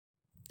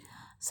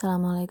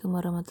Assalamualaikum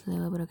warahmatullahi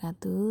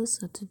wabarakatuh.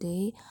 So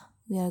today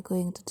we are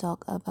going to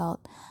talk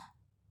about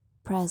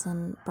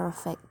present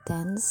perfect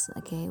tense.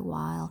 Okay,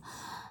 while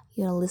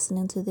you're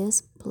listening to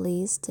this,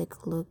 please take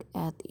a look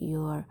at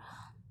your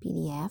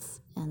PDF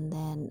and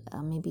then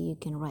maybe you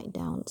can write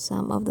down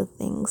some of the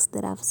things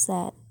that I've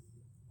said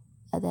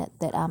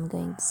that I'm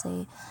going to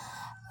say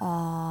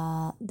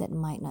that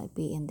might not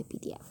be in the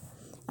PDF.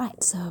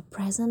 Alright, so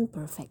present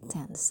perfect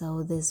tense.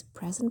 So this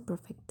present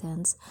perfect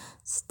tense,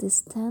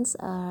 these tense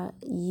are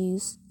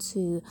used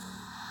to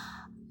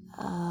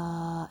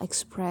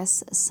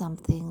express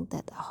something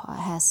that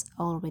has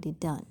already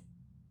done.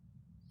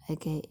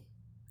 Okay,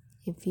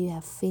 if you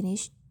have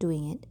finished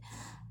doing it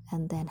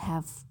and then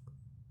have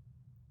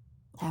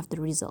the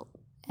result,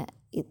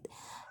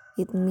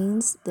 it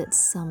means that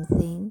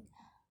something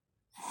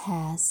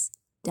has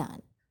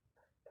done.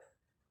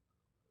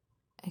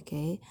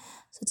 Okay,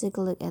 so take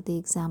a look at the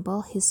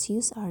example. His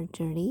shoes are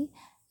dirty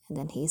and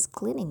then he is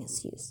cleaning his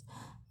shoes,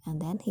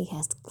 and then he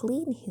has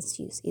cleaned his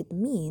shoes. It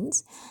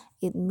means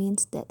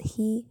that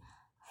he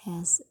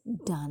has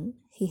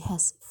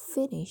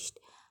finished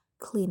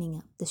cleaning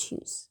up the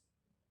shoes.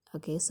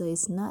 Okay, so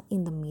it's not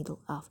in the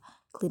middle of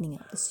cleaning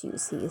up the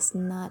shoes.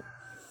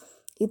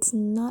 It's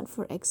not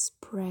for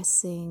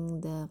expressing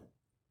the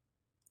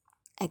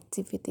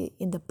activity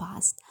in the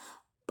past,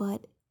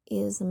 but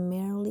is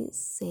merely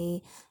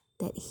say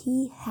that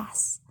he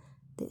has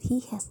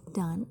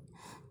done,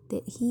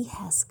 that he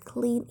has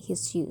cleaned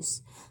his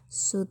shoes.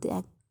 So the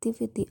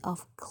activity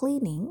of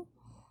cleaning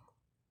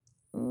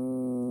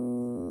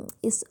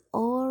is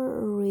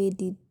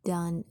already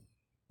done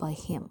by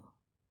him.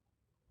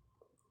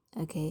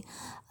 Okay,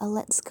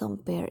 let's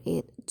compare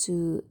it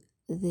to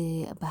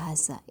the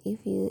bahasa.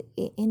 If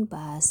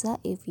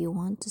you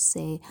want to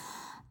say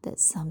that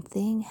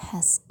something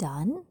has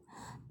done,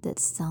 that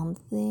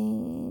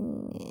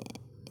something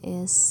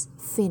is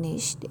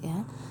finished,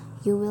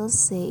 you will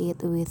say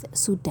it with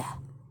sudah.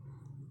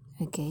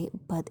 Okay,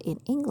 but in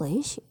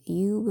English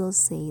you will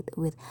say it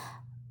with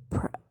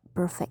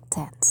perfect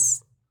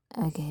tense.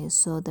 Okay,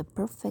 so the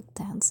perfect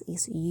tense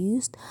is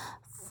used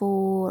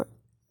for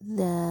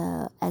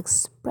the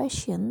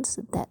expressions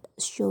that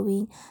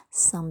showing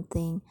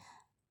something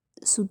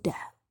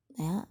sudah,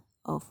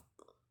 of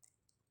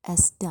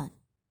as done.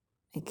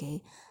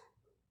 Okay,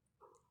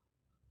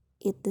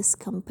 it is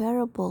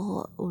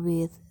comparable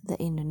with the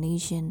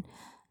Indonesian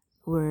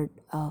word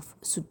of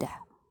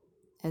sudah.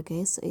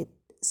 Okay,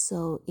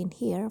 so in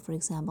here, for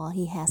example,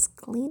 he has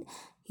cleaned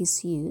his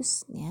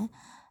shoes.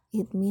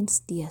 It means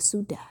dia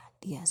sudah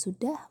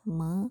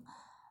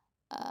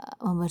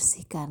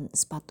membersihkan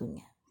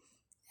sepatunya.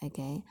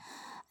 Okay,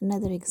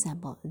 another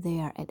example, they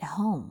are at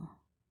home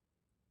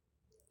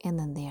and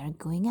then they are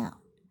going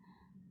out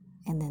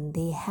and then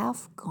they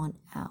have gone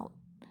out.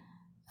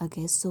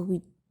 Okay, so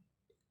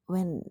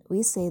when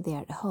we say they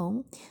are at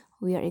home,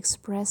 we are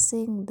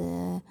expressing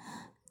the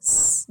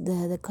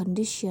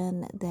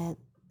condition that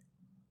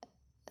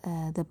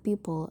the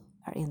people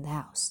are in the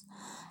house.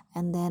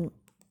 And then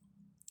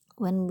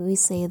when we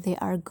say they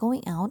are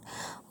going out,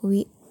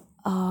 we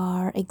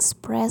are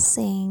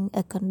expressing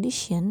a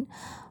condition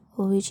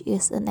which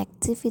is an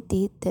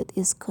activity that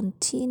is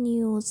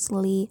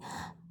continuously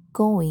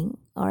going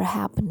or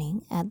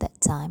happening at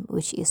that time,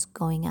 which is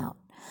going out.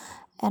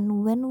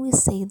 And when we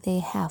say they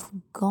have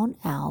gone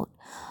out,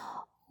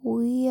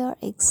 we are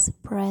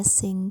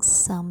expressing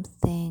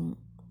something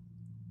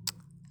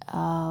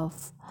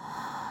of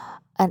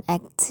an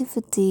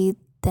activity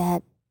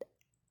that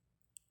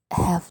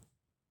have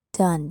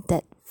done,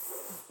 that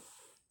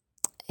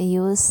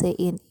you will say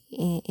in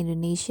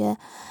Indonesia,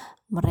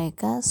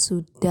 mereka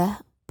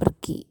sudah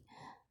pergi.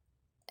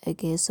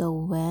 Okay, so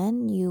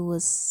when you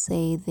will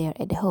say they're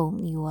at home,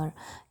 you are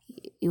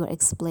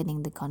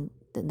explaining the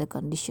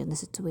condition, the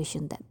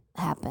situation that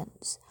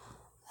happens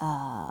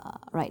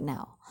right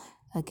now.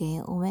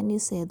 Okay, when you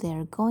say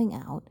they're going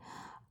out,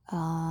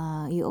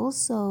 you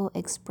also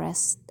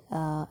express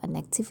an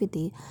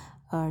activity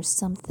or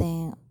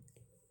something,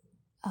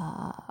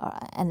 or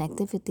an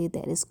activity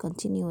that is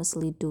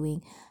continuously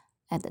doing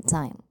at the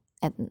time,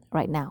 at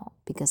right now,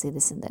 because it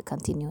is in the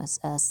continuous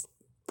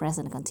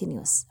present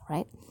continuous,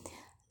 right?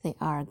 They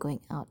are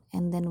going out.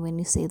 And then when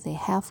you say they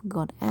have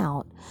gone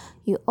out,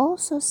 you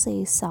also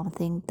say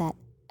something, that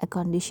a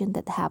condition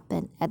that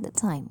happened at the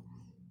time.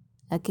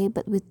 Okay,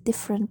 but with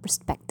different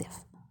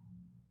perspective.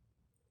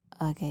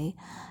 Okay,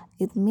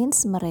 it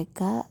means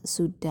mereka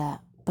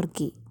sudah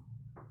pergi.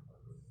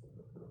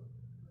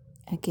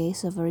 Okay,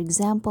 so for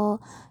example,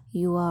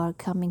 you are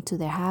coming to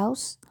their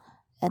house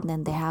and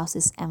then the house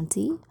is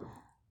empty.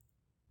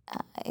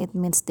 It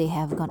means they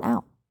have gone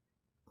out.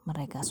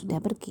 Mereka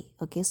sudah pergi.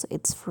 Okay, so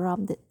it's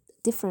from the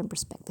different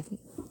perspective.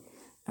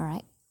 All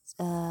right.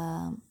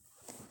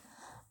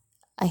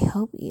 I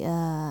hope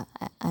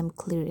I'm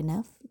clear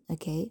enough.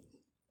 Okay.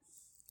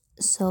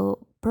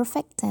 So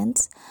perfect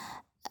tense,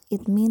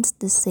 it means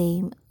the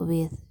same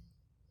with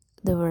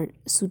the word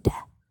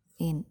sudah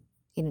in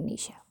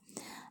Indonesia.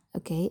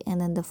 Okay, and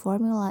then the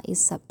formula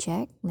is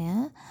subject,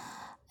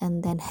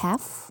 and then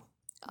have,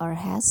 or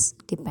has,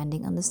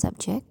 depending on the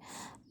subject,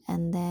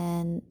 and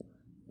then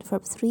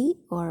verb 3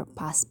 or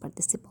past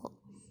participle.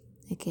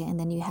 Okay, and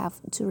then you have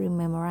to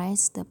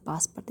memorize the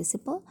past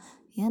participle.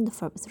 Yeah, the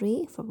verb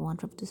 3, verb 1,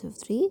 verb 2, verb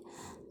 3.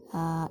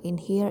 In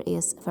here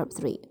is verb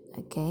 3.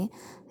 Okay,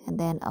 and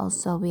then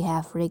also we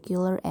have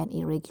regular and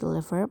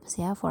irregular verbs,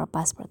 yeah, for a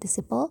past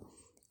participle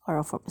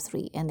or verb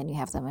 3, and then you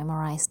have to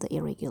memorize the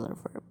irregular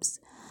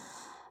verbs.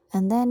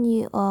 And then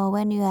you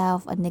when you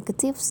have a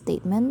negative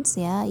statement,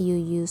 yeah, you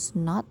use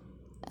not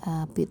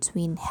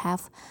between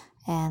have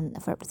and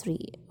verb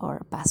 3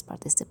 or past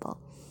participle.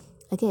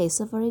 Okay,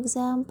 so for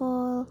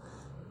example,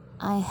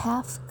 I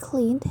have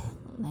cleaned.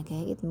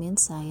 Okay, it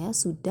means saya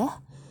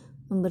sudah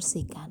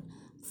membersihkan.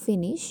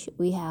 Finish,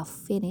 we have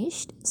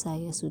finished.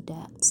 Saya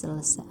sudah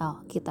selesai.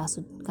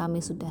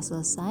 Kami sudah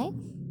selesai.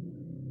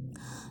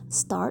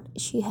 Start,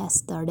 she has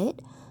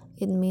started.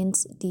 It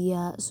means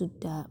dia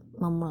sudah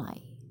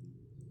memulai.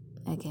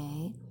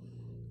 Okay.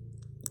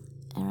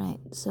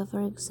 Alright, so for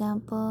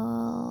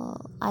example,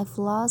 I've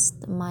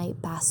lost my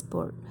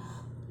passport.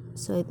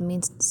 So it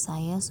means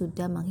saya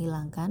sudah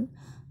menghilangkan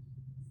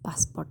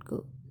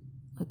pasportku.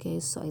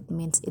 Okay, so it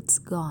means it's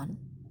gone.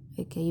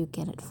 Okay, you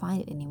cannot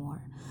find it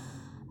anymore.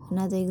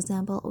 Another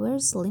example,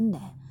 where's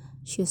Linda?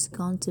 She's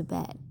gone to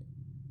bed.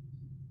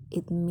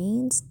 It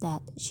means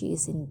that she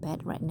is in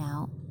bed right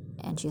now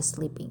and she's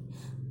sleeping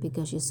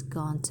because she's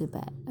gone to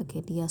bed. Okay,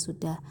 dia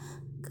sudah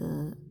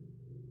ke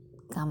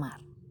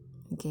kamar.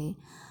 Okay,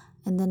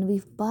 and then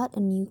we've bought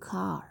a new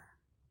car.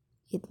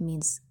 It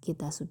means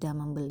kita sudah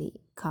membeli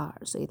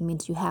car. So it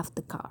means you have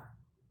the car.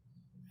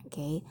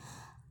 Okay,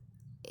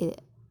 it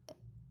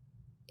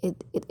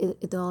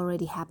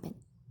already happened.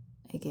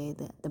 Okay,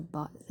 the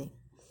bought thing.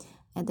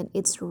 And then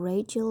it's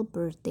Rachel's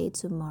birthday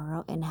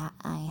tomorrow and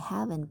I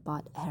haven't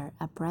bought her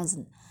a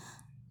present.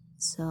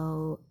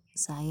 So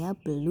saya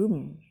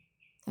belum.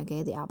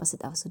 Okay, the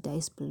opposite of sudah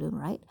is belum,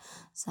 right?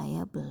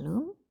 Saya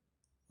belum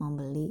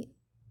membeli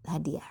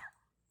hadiah.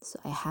 So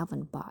I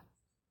haven't bought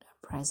a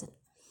present.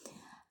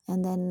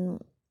 And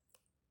then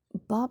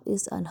Bob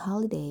is on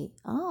holiday.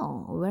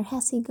 Oh, where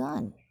has he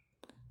gone?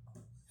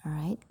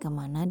 Alright,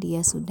 kemana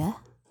dia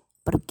sudah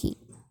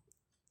pergi?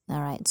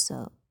 Alright,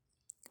 so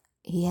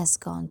he has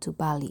gone to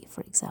Bali,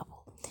 for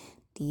example.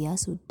 Dia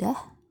sudah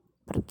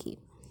pergi.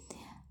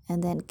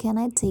 And then, can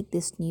I take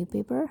this new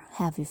paper?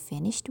 Have you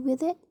finished with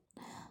it?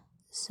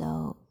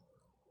 So,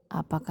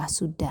 apakah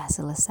sudah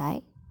selesai?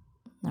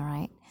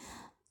 Alright,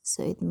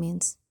 so it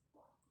means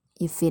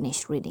you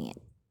finished reading it.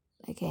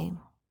 Okay.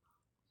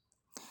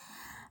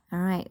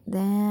 Alright,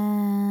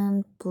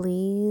 then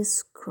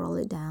please scroll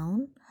it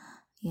down.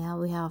 Yeah,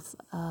 we have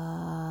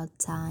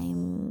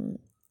time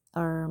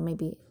or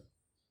maybe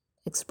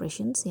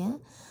expressions, yeah,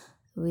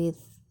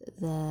 with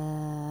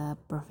the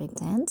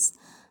perfect tense.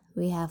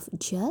 We have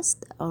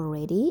just,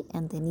 already,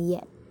 and then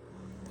yet.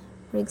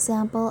 For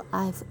example,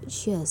 I've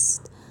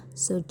just.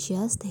 So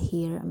just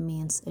here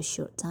means a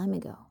short time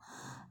ago.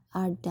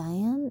 Are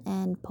Diane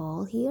and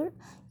Paul here?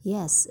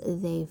 Yes,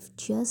 they've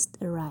just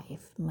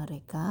arrived.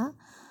 Mereka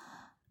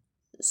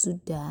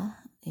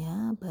sudah,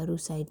 ya, baru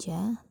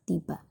saja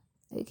tiba.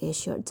 Okay,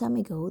 short time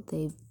ago,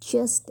 they've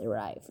just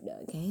arrived.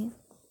 Okay.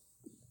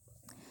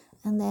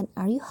 And then,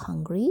 are you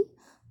hungry?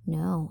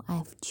 No,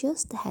 I've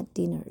just had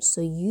dinner.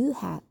 So you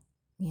have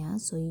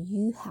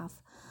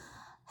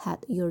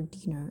had your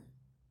dinner.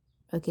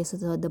 Okay, so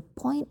the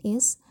point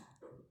is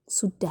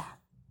sudah.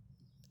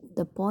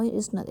 The point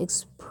is not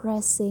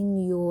expressing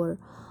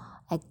your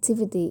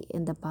activity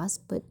in the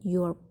past, but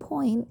your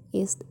point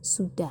is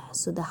sudah.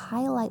 So the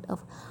highlight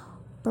of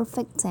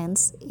perfect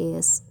tense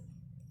is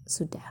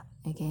sudah.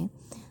 Okay.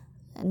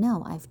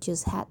 No, I've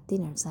just had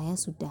dinner. Saya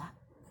sudah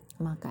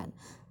makan.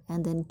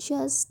 And then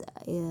just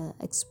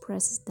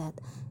expresses that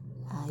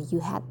you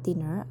had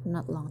dinner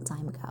not long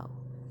time ago.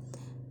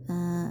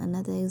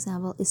 Another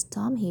example, is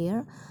Tom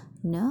here?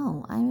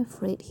 No, I'm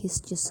afraid he's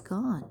just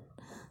gone.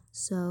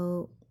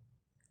 So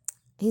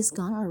he's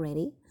gone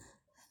already.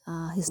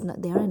 He's not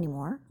there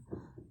anymore.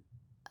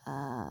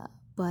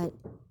 But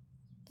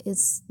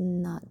it's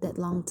not that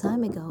long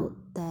time ago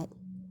that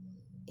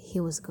he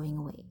was going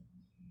away.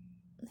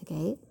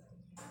 Okay.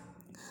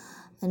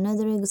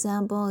 Another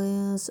example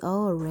is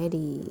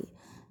already.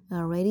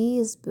 Already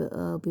is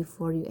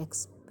before you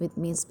it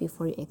means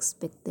before you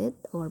expected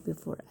or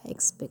before I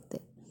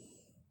expected.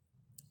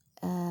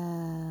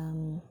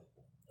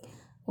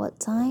 What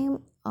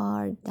time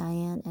are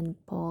Diane and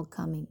Paul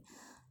coming?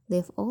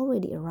 They've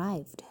already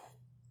arrived.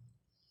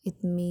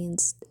 It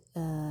means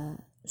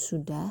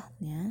sudah,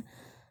 yeah.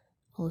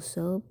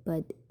 Also,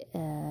 but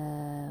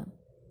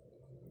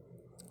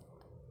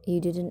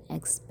you didn't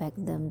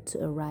expect them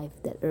to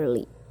arrive that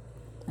early.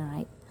 All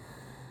right.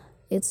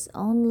 It's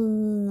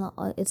only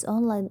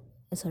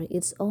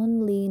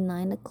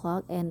 9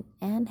 o'clock and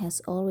Anne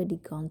has already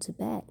gone to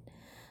bed.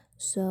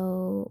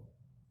 So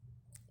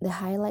the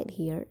highlight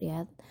here,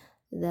 yeah,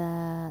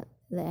 the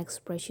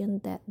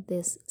expression that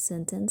this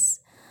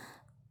sentence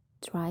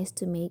tries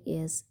to make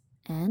is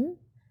Anne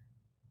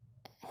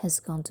has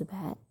gone to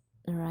bed.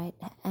 All right,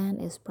 Anne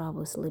is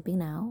probably sleeping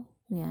now.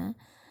 yeah.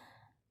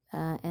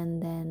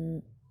 And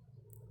then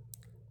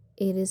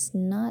it is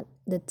not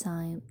the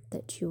time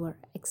that you are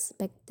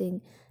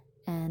expecting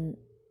and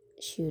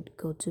should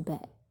go to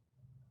bed.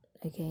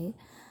 Okay.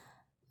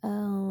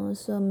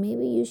 So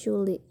maybe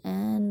usually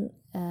Anne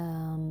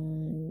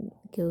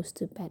goes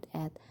to bed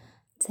at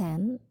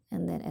 10,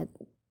 and then at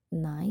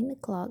 9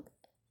 o'clock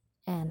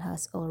Anne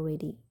has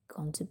already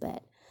gone to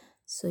bed.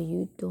 So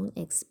you don't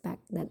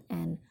expect that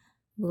Anne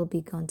will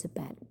be gone to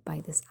bed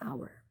by this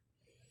hour.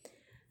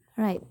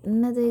 Right,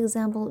 another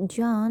example,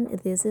 John,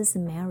 this is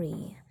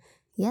Mary.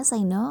 Yes,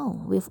 I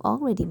know, we've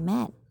already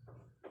met.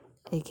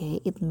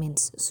 Okay, it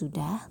means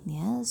sudah,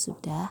 ya,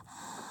 sudah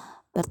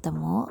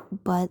bertemu,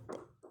 but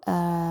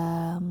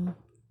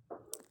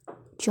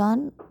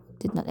John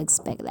did not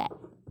expect that.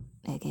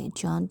 Okay,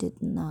 John did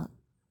not.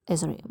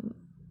 Sorry.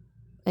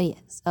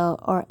 Yes.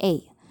 Or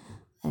A.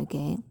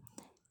 Okay,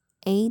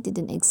 A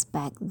didn't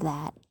expect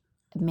that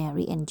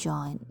Mary and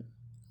John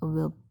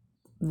will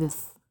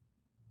with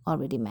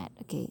already met.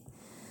 Okay,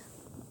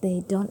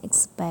 they don't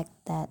expect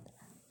that.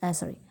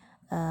 Sorry.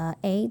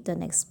 A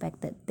don't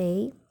expect that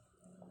they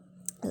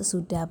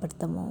sudah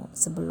bertemu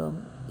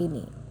sebelum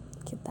ini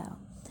kita.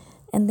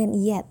 And then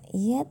yet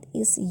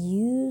is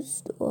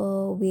used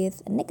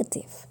with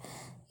negative.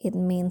 It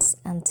means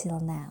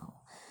until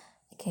now.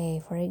 Okay,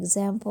 for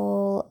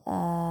example,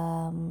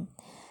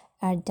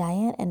 are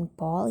Diane and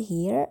Paul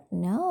here?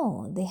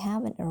 No, they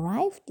haven't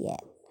arrived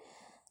yet.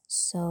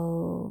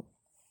 So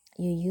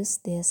you use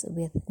this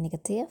with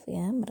negative,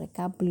 ya.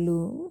 Mereka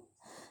belum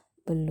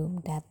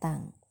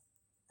datang.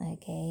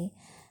 Okay,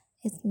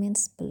 it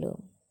means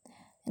belum.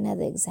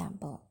 Another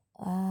example.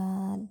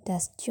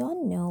 Does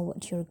John know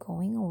what you're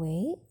going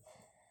away?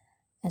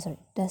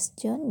 Does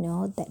John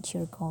know that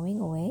you're going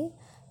away?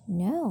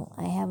 No,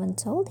 I haven't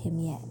told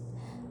him yet.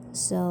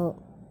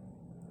 So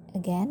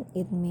again,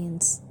 it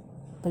means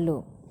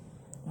belum.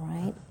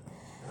 Alright.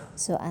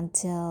 So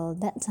until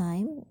that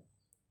time,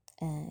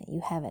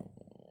 you haven't.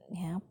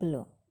 Ya,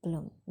 belum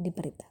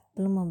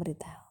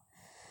memberitahu.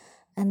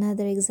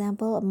 Another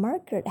example,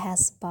 Margaret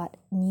has bought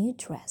new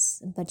dress,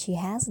 but she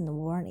hasn't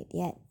worn it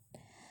yet.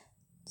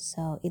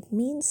 So it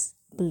means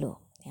belum,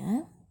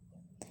 ya.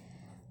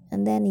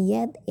 And then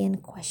yet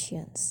in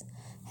questions.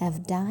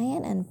 Have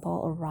Diane and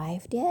Paul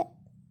arrived yet?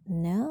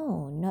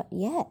 No, not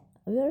yet.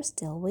 We're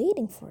still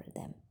waiting for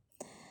them.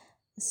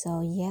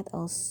 So yet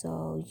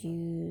also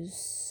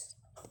used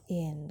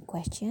in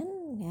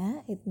question,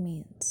 ya. It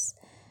means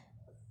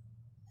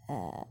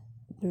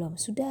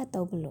belum, sudah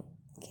atau belum.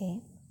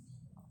 Okay.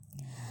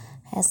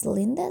 Has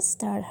Linda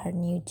started her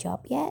new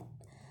job yet?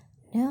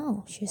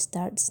 No, she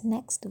starts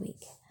next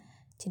week.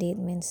 Jadi it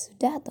means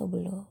sudah atau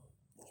belum,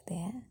 gitu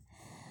ya.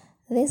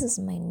 This is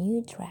my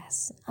new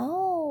dress.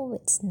 Oh,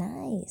 it's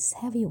nice.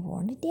 Have you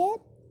worn it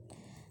yet?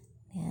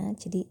 Ya,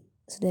 jadi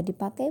sudah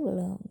dipakai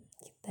belum?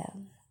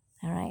 Gitu.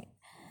 Alright.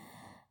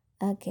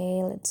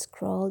 Okay, let's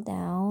scroll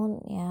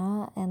down,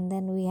 ya. And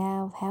then we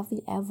have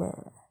you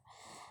ever?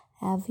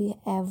 Have you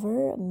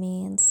ever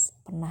means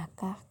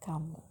pernahkah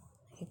kamu?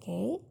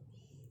 Okay.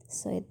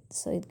 So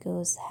it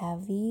goes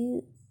have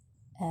you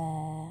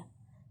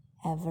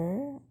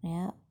ever,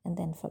 yeah, and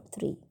then verb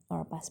 3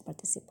 or past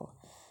participle.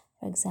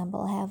 For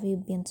example, have you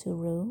been to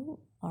Rome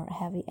or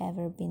have you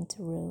ever been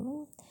to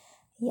Rome?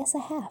 Yes,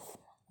 I have,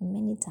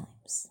 many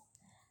times.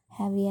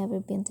 Have you ever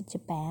been to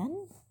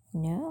Japan?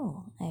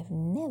 No, I've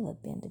never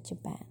been to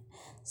Japan.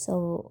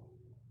 So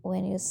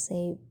when you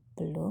say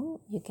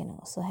belum, you can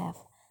also have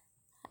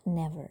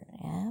never,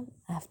 yeah,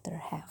 after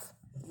have.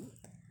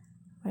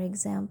 For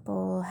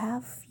example,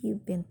 have you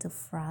been to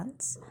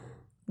France?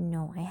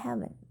 No, I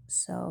haven't.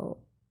 So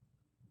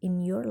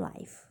in your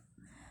life,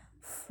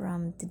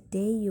 from the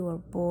day you were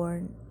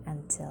born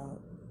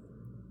until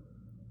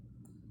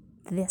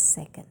this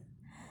second,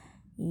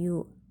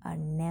 you are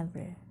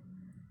never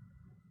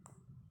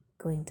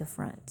going to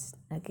France.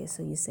 Okay,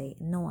 so you say,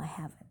 no, I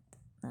haven't.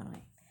 All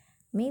right.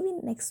 Maybe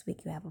next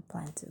week you have a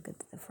plan to go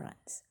to the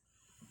France,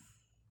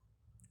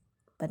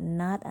 but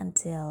not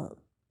until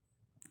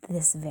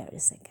this very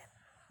second.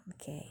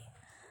 Okay.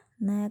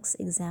 Next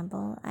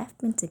example, I've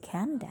been to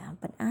Canada,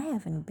 but I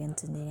haven't been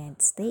to the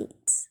United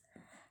States.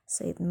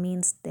 So it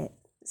means that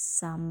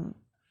some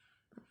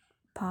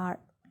part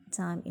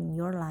time in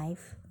your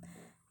life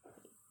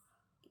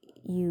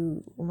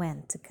you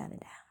went to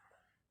Canada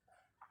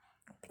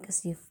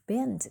because you've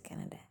been to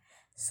Canada.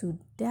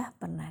 Sudah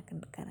pernah ke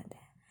Canada.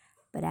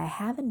 But I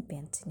haven't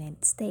been to the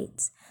United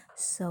States.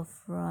 So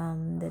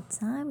from the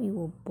time you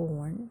were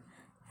born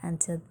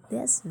until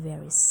this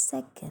very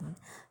second,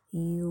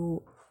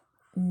 you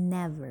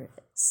never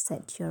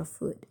set your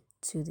foot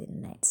to the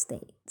United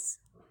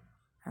States.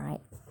 All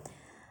right.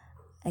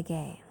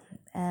 Okay.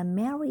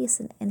 Mary is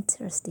an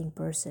interesting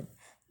person.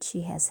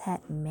 She has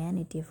had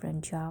many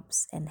different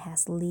jobs and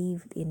has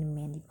lived in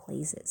many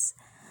places.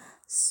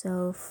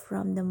 So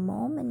from the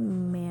moment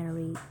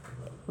Mary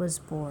was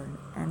born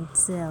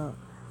until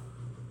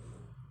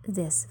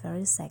this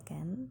very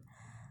second,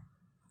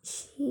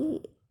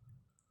 she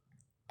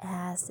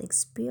has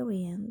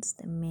experienced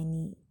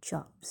many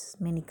jobs,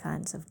 many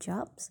kinds of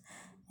jobs,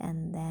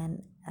 and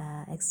then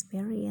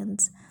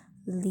experience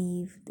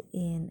lived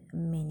in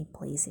many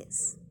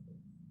places.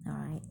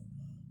 Alright,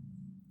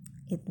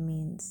 it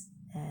means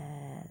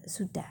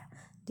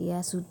dia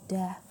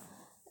sudah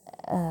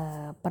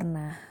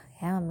pernah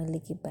ya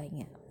memiliki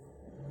banyak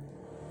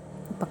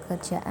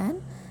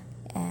pekerjaan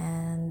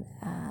and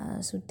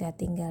sudah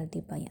tinggal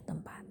di banyak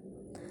tempat.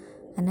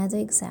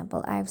 Another example,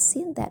 I've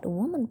seen that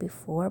woman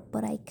before,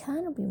 but I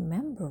can't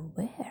remember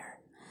where.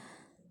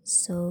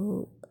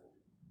 So,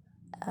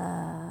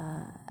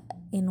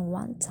 in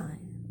one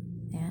time,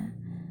 yeah.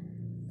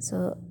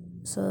 So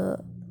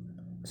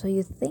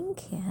you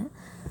think ya,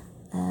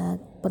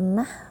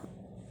 pernah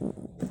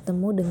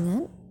bertemu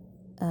dengan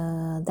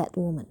that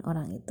woman,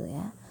 orang itu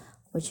ya,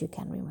 which you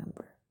can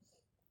remember.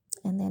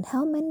 And then,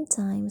 how many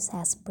times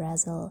has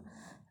Brazil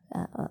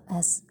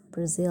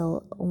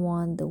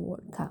won the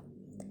World Cup?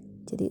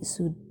 Jadi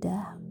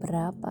sudah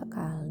berapa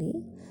kali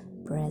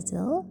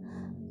Brazil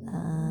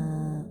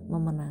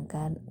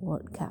memenangkan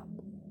World Cup?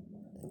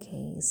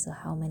 Okay, so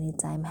how many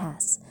time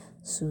has?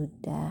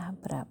 Sudah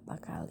berapa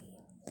kali?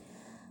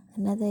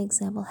 Another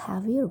example,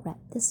 have you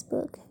read this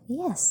book?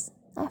 Yes,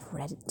 I've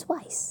read it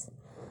twice.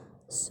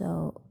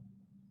 So,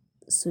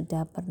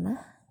 sudah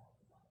pernah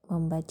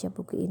membaca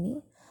buku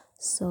ini?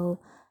 So,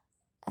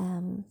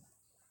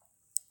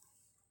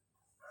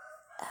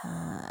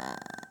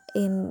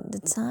 in the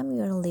time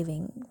you're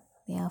living,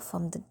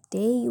 from the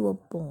day you were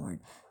born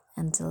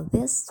until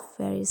this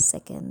very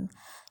second,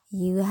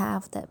 you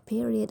have that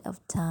period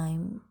of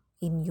time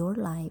in your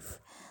life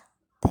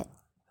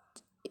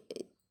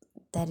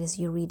that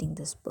is you reading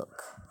this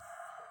book.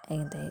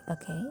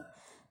 Okay,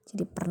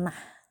 jadi pernah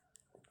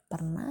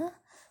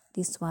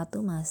di suatu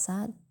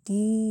masa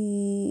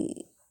di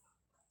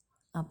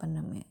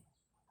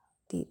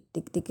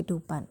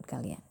kehidupan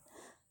kalian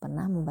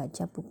pernah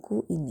membaca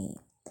buku ini.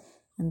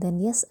 And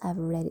then yes, I've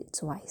read it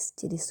twice.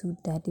 Jadi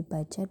sudah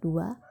dibaca 2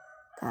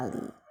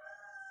 kali.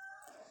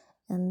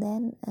 And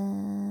then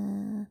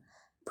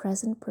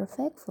present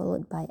perfect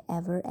followed by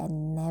ever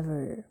and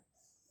never.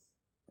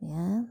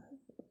 Yeah.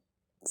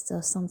 So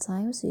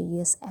sometimes you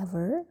use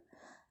ever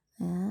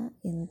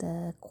in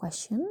the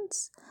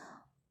questions.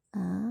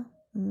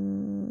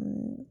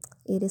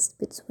 It is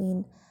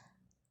between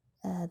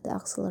the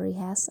auxiliary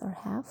has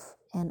or have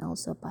and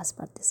also past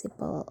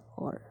participle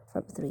or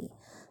verb 3.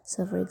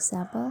 So for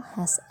example,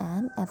 has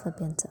Anne ever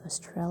been to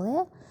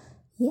Australia?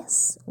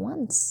 Yes,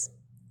 once.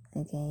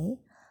 Okay,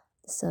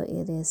 so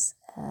it is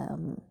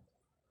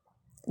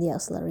the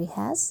auxiliary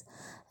has,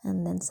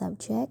 and then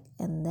subject,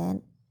 and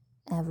then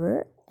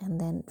ever, and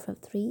then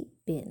verb 3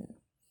 been.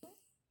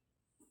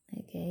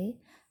 Okay,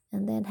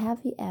 and then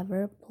have you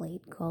ever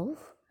played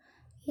golf?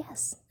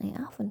 Yes, I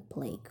often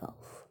play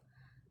golf.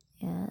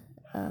 Yeah.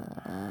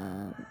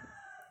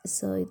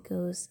 So it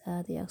goes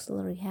the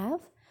auxiliary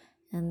have,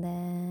 and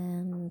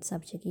then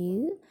subject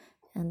you,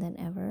 and then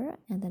ever,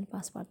 and then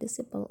past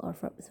participle or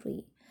verb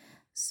 3.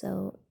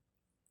 So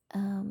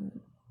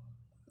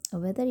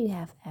whether you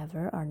have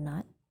ever or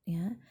not,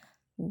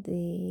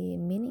 the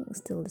meaning is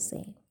still the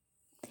same,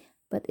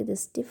 but it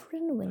is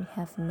different when you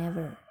have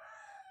never.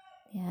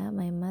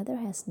 My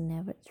mother has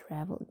never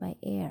traveled by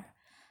air.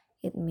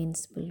 It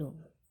means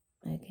belum.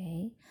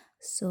 Okay,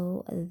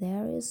 so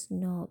there is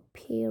no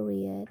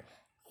period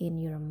in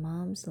your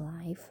mom's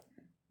life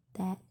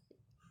that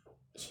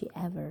she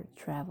ever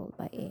traveled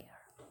by air.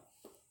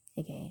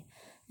 Okay,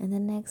 and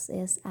the next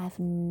is I've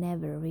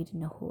never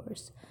ridden a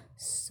horse.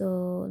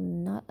 So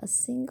not a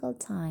single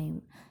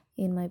time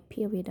in my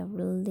period of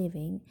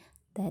living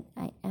that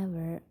I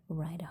ever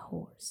ride a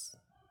horse.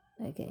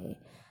 Okay,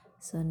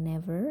 so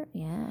never,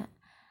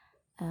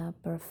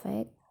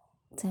 perfect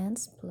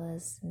tense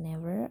plus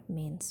never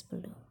means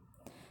belum.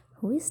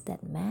 Who is that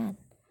man?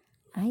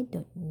 I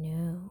don't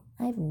know.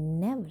 I've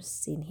never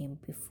seen him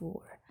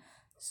before.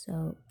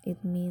 So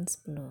it means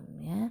belum,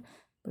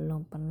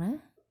 belum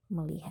pernah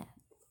melihat.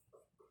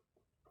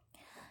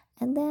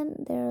 And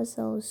then there's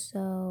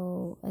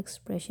also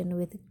expression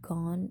with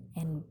gone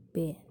and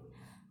been.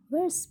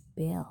 Where's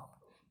Bill?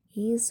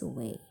 He's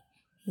away.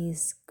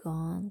 He's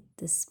gone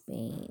to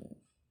Spain.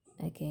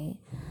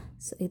 Okay,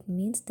 so it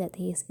means that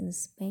he is in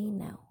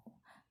Spain now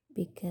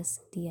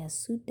because dia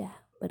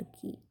sudah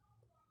pergi.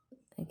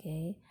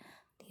 Okay,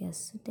 dia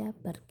sudah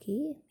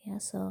pergi.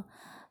 So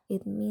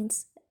it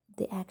means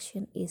the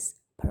action is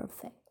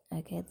perfect.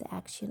 Okay, the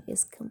action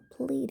is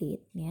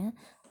completed. The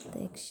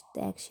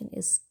action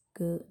is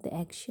go. The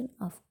action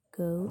of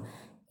go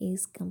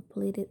is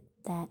completed.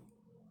 That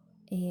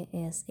he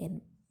is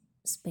in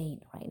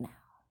Spain right now.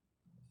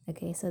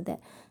 Okay, so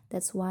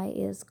that's why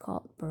it's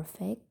called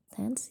perfect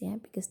tense,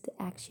 because the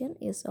action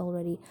is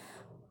already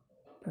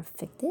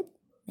perfected,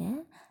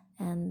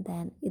 and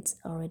then it's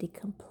already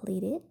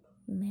completed,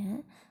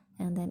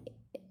 and then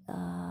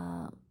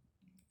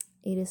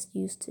it is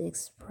used to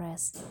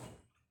express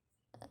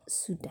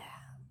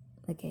sudah,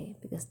 okay,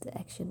 because the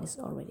action is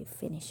already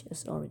finished,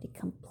 is already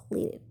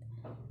completed.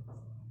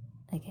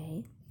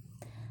 Okay,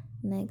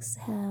 Next,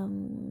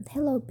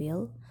 hello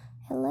Bill.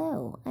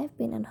 Hello, I've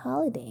been on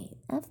holiday.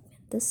 I've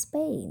been to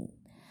Spain.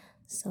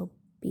 So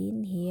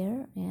been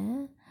here,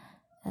 yeah.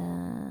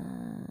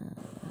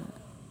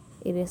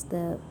 It is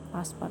the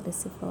past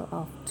participle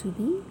of to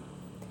be.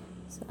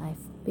 So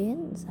I've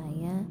been,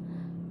 saya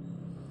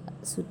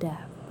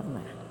sudah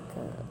pernah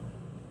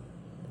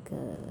ke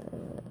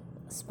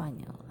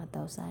Spanyol,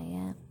 atau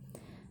saya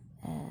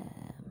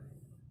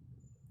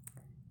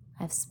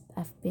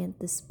I've been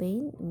to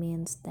Spain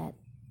means that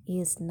he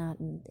is not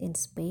in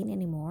Spain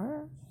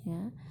anymore,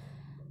 yeah.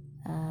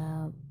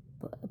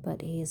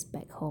 But he is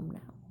back home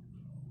now.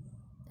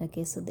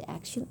 Okay, so the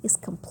action is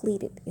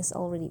completed, is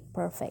already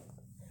perfect.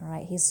 All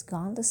right, he's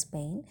gone to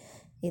Spain.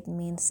 It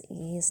means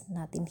he is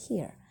not in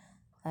here.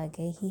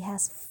 Okay, he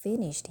has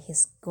finished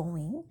his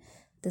going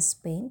to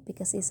Spain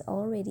because he's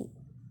already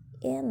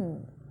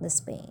in the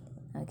Spain.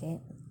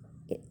 Okay,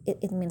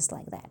 it means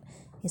like that.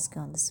 He's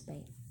gone to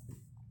Spain.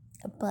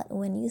 But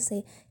when you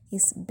say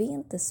he's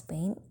been to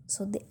Spain,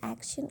 so the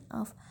action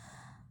of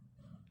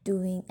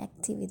doing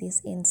activities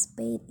in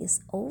Spain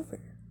is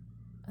over.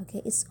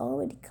 Okay, it's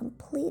already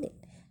completed.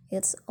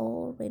 It's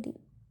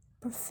already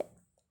perfect.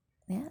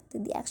 Yeah,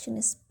 the action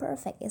is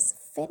perfect. It's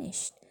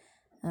finished.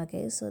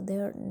 Okay, so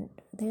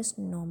there's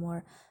no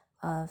more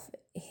of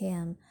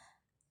him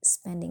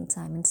spending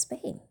time in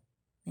Spain.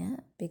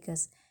 Yeah,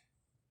 because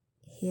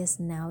he is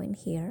now in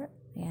here.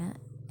 Yeah,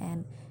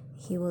 and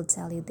he will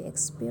tell you the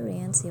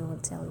experience. He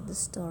will tell you the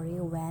story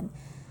when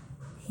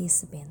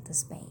he's been to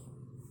Spain.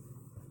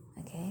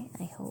 Okay,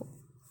 I hope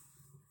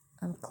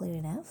I'm clear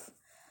enough.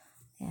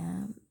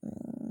 Yeah.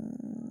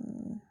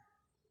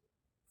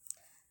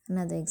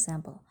 Another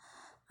example.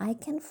 I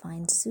can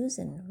find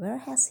Susan. Where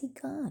has he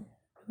gone?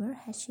 Where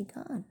has she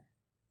gone?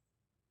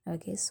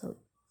 Okay, so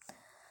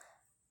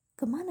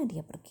kemana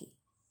dia pergi?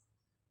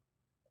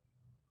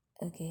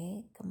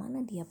 Okay,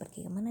 kemana dia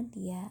pergi? Kemana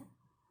dia?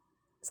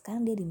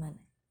 Sekarang dia di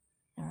mana?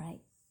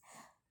 Alright.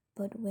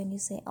 But when you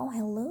say, oh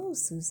hello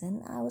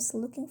Susan, I was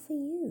looking for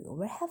you.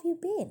 Where have you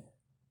been?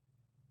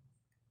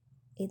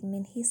 It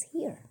means he's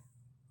here.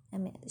 I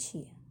mean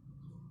she.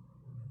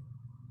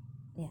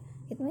 Yeah,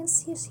 it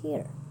means he's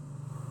here.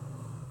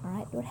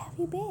 Alright, where have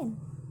you been?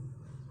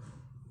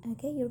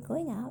 Okay, you're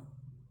going out,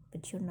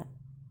 but you're not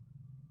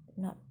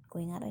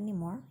going out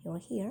anymore.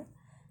 You're here,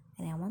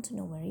 and I want to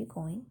know where you're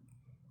going,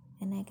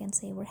 and I can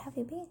say, where have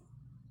you been?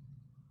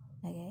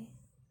 Okay.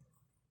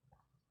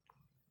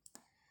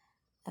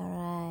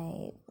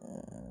 Alright.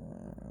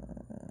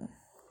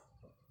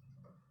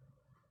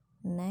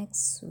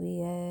 Next we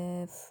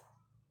have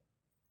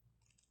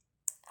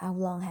how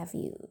long have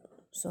you?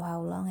 So how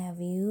long have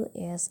you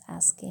is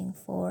asking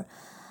for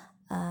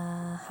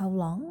how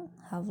long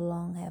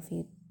have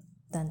you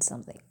done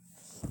something?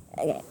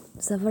 Okay,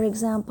 so for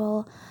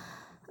example,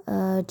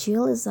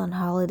 Jill is on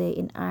holiday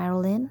in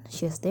Ireland.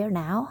 She's there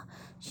now.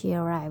 She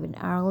arrived in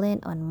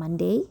Ireland on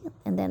Monday,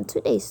 and then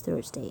today's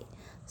Thursday.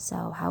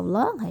 So how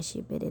long has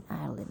she been in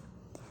Ireland?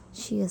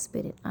 She has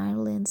been in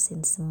Ireland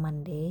since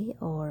Monday,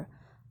 or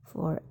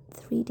for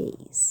 3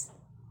 days.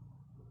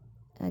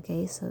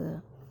 Okay,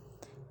 so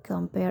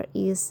compare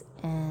is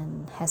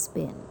and has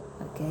been.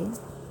 Okay,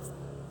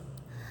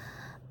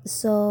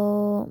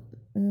 so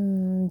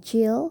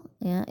Jill,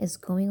 yeah, is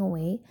going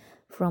away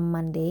from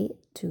Monday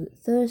to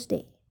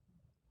Thursday.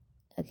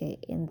 Okay,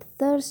 in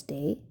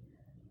Thursday,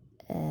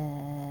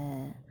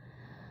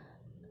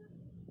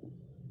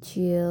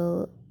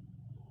 Jill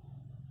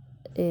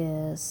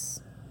is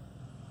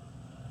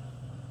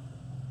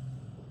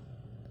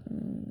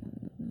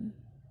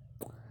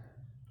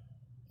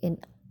in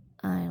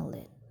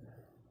Ireland.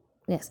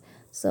 Yes,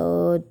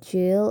 so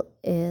Jill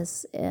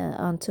is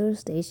on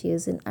Thursday. She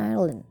is in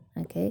Ireland.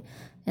 Okay,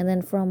 and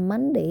then from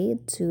Monday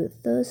to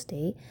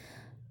Thursday,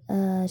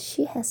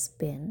 she has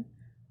been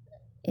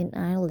in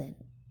Ireland.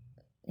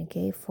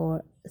 Okay,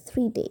 for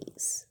 3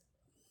 days.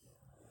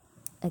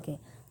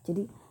 Okay,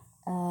 jadi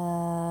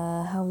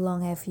how long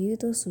have you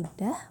itu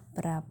sudah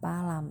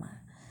berapa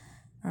lama?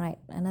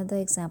 Alright, another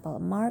example.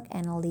 Mark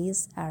and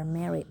Liz are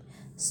married.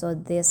 So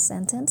this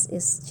sentence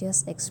is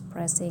just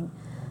expressing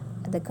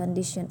the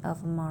condition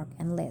of Mark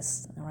and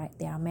Liz. Alright,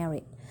 they are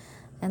married.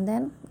 And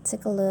then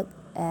take a look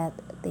at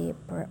the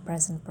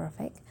present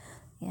perfect.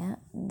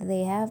 Yeah,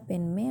 they have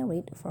been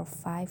married for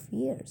 5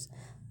 years.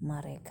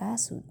 Mereka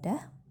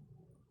sudah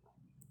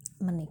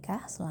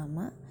menikah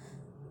selama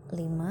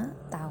 5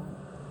 tahun.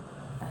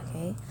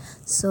 Okay,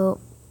 so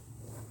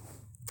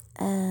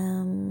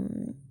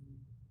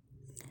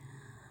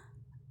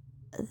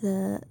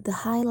the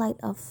highlight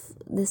of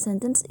the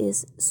sentence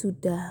is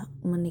sudah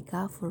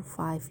menikah for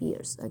 5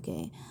 years.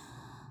 Okay,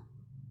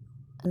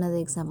 another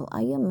example.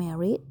 Are you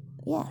married?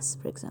 Yes,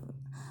 for example.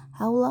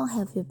 How long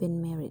have you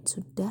been married?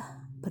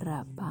 Sudah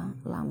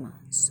berapa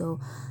lama? So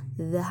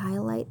the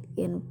highlight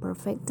in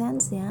perfect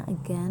tense, yeah,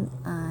 again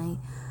I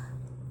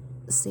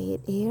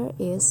say it here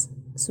is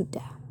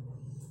sudah.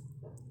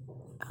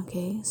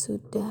 Okay,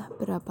 sudah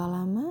berapa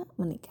lama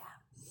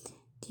menikah?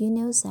 Do you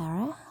know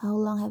Sarah? How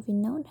long have you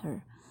known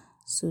her?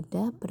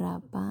 Sudah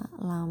berapa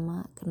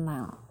lama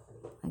kenal?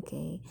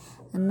 Okay,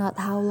 and not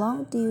how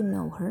long do you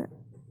know her,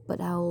 but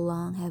how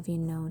long have you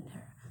known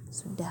her.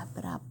 Sudah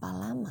berapa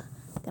lama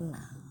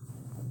kenal.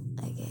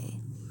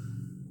 Okay.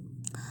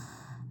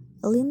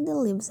 Linda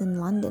lives in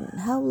London.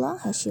 How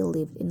long has she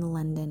lived in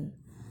London?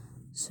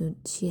 So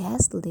she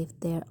has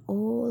lived there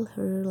all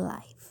her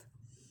life.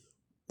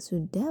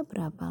 Sudah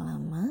berapa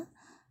lama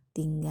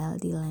tinggal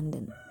di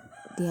London?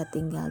 Dia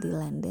tinggal di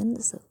London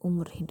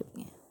seumur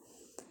hidupnya.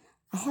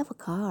 I have a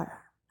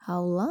car.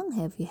 How long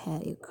have you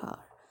had your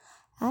car?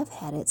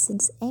 I've had it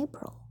since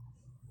April.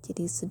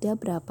 Jadi sudah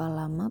berapa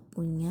lama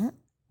punya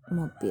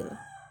mobil?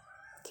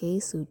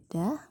 Okay,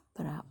 sudah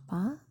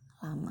berapa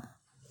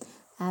lama?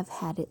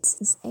 I've had it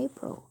since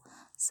April.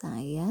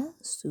 Saya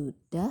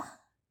sudah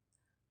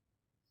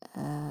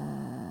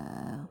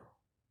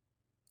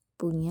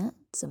punya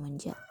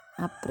semenjak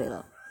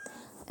April.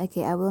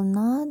 Okay, I will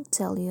not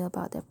tell you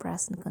about the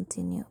present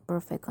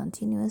perfect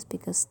continuous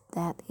because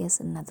that is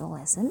another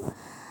lesson.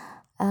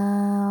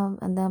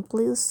 And then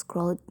please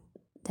scroll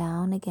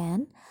down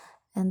again.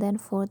 And then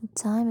for the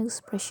time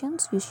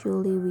expressions,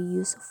 usually we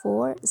use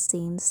for,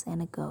 since,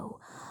 and ago.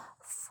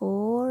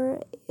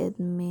 For, it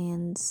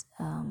means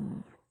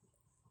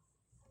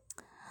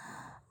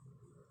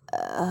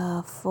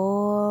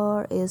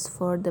for is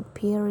for the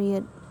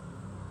period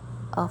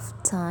of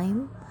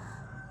time.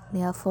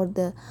 Yeah, for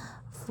the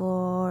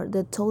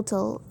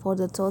total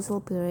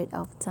period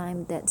of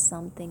time that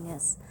something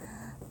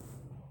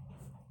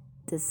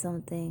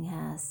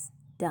has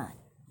done.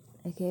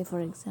 Okay, for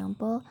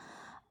example,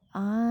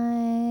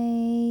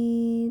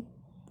 I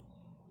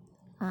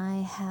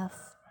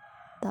have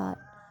taught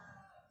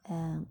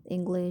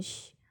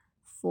English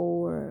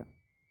for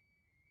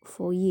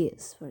 4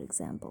 years, for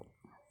example.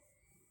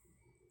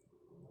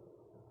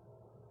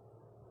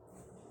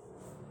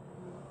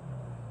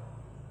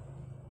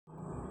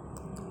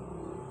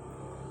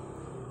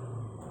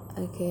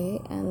 Okay,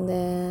 and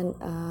then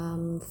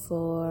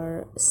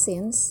for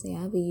since,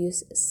 we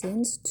use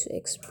since to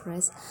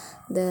express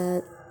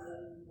the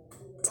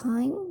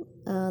time,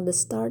 the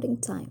starting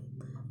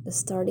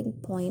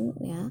point,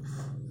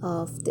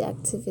 of the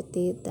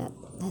activity that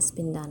has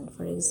been done.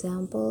 For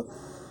example,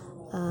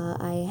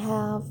 I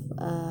have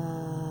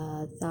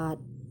taught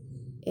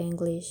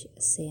English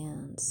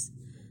since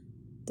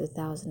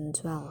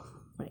 2012,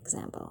 for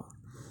example.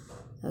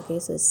 Okay,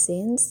 so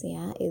since,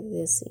 it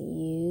is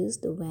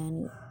used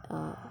when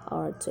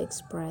or to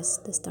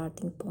express the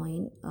starting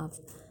point of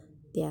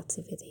the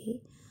activity.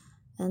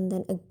 And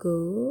then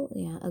ago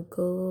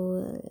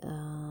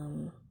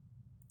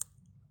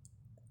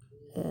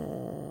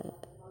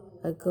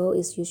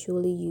is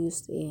usually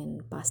used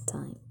in past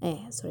tense.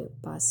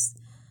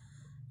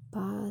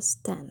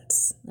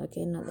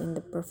 Okay, not in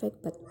the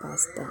perfect but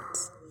past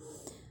tense.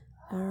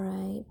 All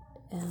right.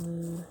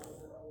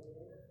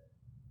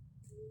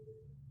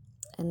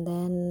 And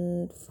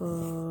then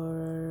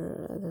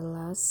for the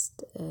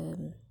last,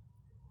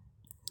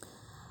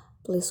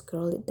 please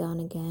scroll it down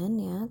again,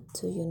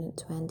 to unit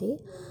 20.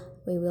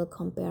 We will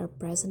compare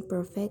present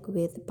perfect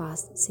with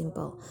past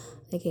simple.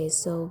 Okay,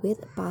 so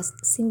with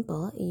past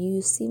simple,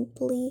 you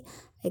simply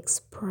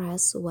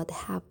express what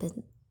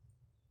happened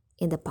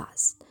in the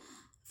past.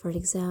 For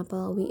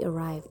example, we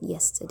arrived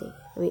yesterday.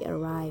 We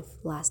arrived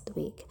last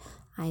week.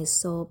 I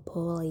saw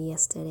Paul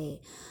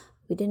yesterday.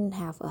 We didn't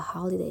have a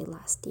holiday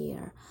last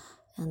year.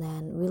 And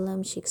then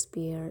William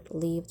Shakespeare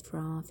lived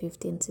from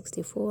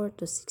 1564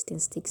 to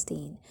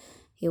 1616.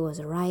 He was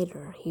a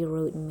writer. He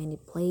wrote many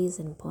plays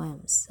and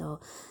poems. So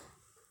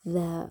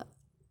the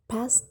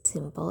past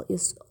simple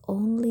is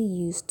only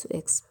used to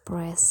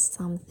express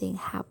something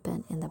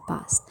happened in the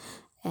past,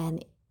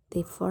 and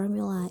the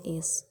formula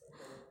is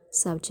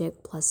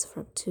subject plus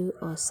verb 2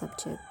 or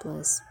subject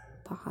plus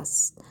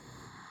past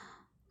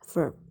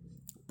verb.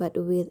 But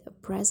with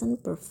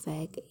present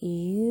perfect,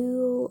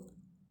 you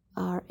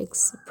are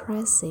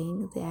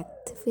expressing the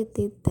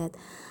activity that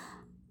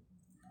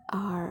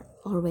are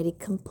already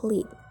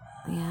complete,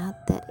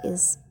 that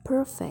is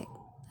perfect.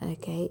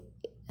 Okay,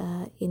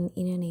 in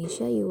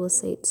Indonesia you will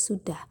say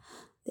sudah,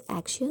 the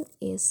action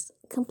is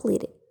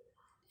completed.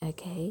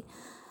 Okay,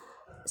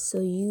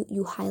 so you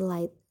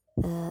highlight,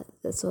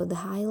 so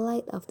the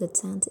highlight of the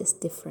tense is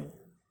different.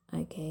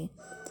 Okay,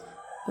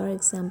 for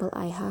example,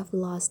 I have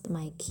lost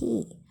my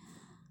key.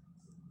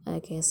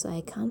 Okay, so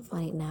I can't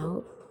find it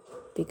now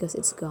because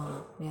it's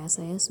gone.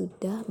 Saya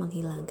sudah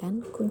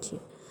menghilangkan kunci.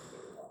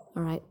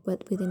 Alright,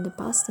 but within the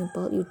past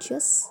simple, you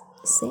just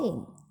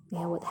saying,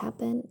 what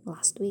happened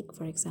last week,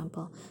 for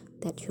example,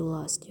 that you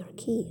lost your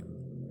key.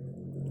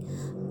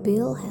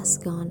 Bill has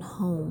gone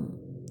home.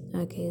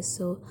 Okay,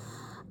 so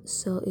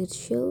it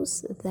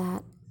shows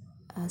that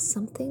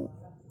something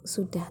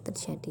sudah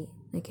terjadi.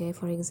 Okay,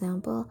 for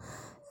example,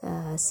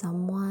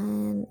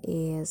 someone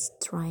is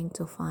trying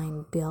to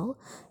find Bill,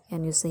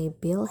 and you say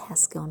Bill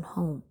has gone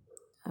home.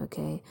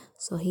 Okay,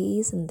 so he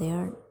isn't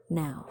there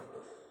now.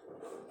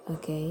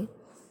 Okay,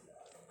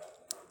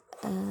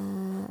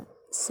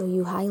 so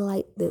you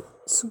highlight the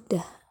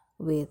sudah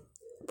with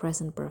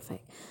present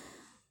perfect,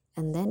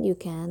 and then you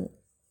can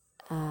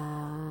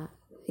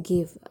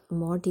give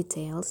more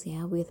details,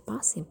 with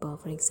past simple.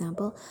 For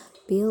example,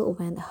 Bill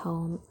went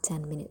home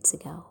 10 minutes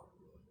ago.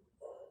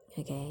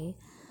 Okay,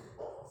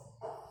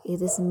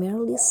 it is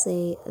merely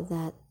say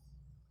that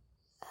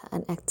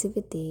an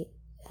activity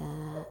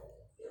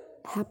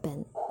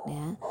happened.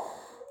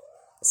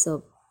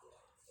 So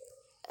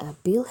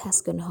Bill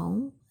has gone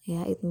home.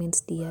 It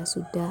means dia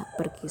sudah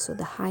pergi. So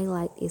the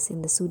highlight is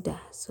in the sudah.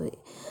 So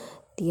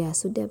dia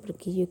sudah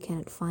pergi. You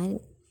cannot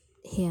find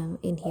him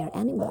in here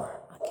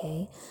anymore.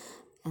 Okay,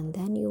 and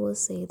then you will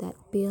say that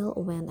Bill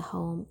went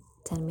home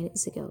 10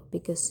 minutes ago,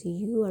 because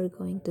you are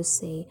going to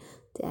say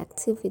the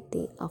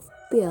activity of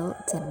Bill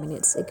 10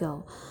 minutes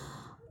ago,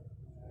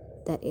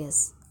 that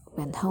is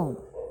went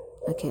home.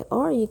 Okay,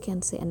 or you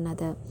can say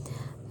another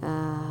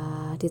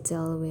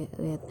detail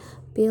with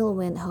Bill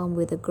went home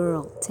with a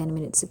girl 10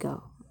 minutes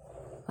ago.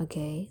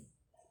 Okay,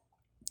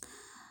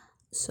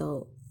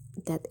 so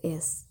that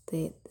is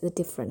the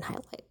different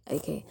highlight.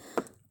 Okay,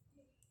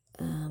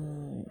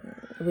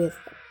 with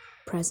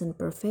present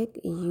perfect,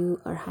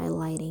 you are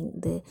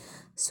highlighting the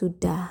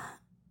sudah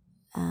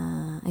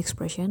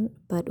expression,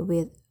 but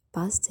with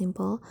past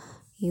simple,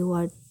 you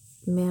are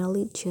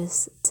merely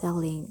just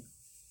telling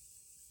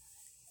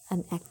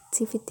an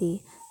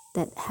activity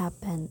that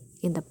happened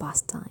in the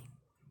past time.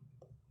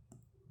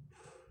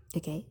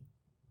 Okay,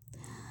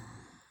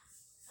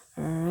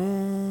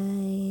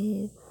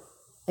 alright.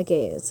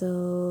 Okay, so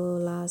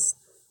last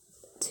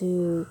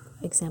two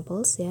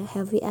examples.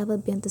 Have you ever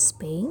been to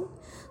Spain?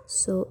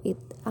 So it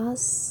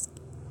asks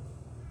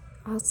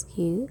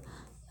you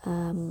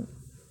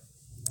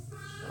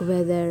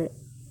whether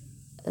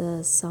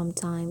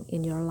sometime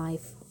in your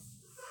life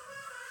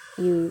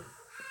you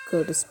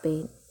go to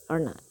Spain or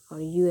not, or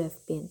you have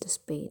been to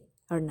Spain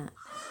or not.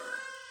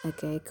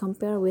 Okay,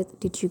 compare with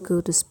did you go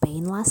to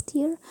Spain last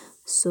year?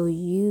 So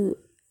you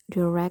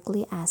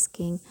directly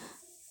asking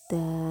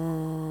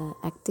the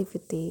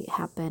activity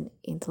happened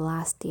in the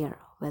last year,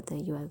 whether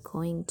you are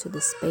going to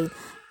the Spain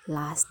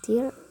last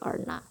year or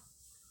not.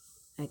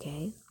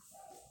 Okay,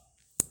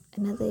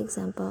 another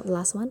example,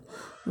 last one.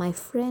 My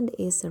friend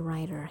is a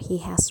writer. He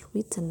has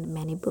written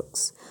many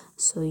books.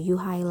 So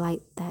you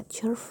highlight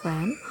that your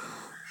friend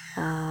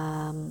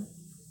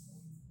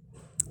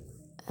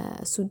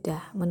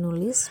sudah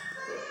menulis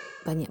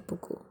banyak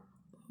buku.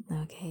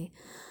 Okay,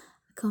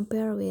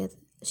 compare with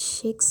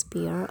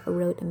Shakespeare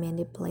wrote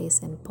many plays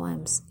and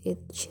poems.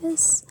 It's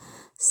just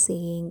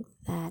saying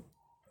that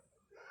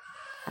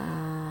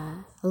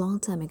a long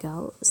time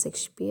ago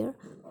Shakespeare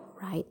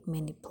write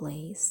many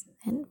plays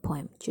and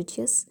poems. You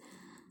just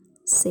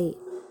say,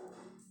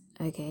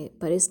 okay,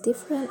 but it's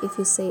different if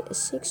you say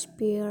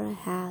Shakespeare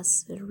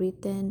has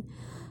written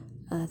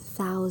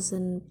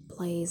 1,000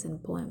 plays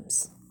and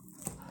poems.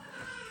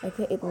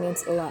 Okay, it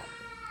means a lot.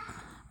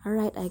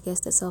 Alright, I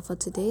guess that's all for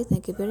today.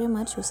 Thank you very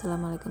much.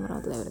 Wassalamualaikum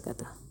warahmatullahi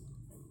wabarakatuh.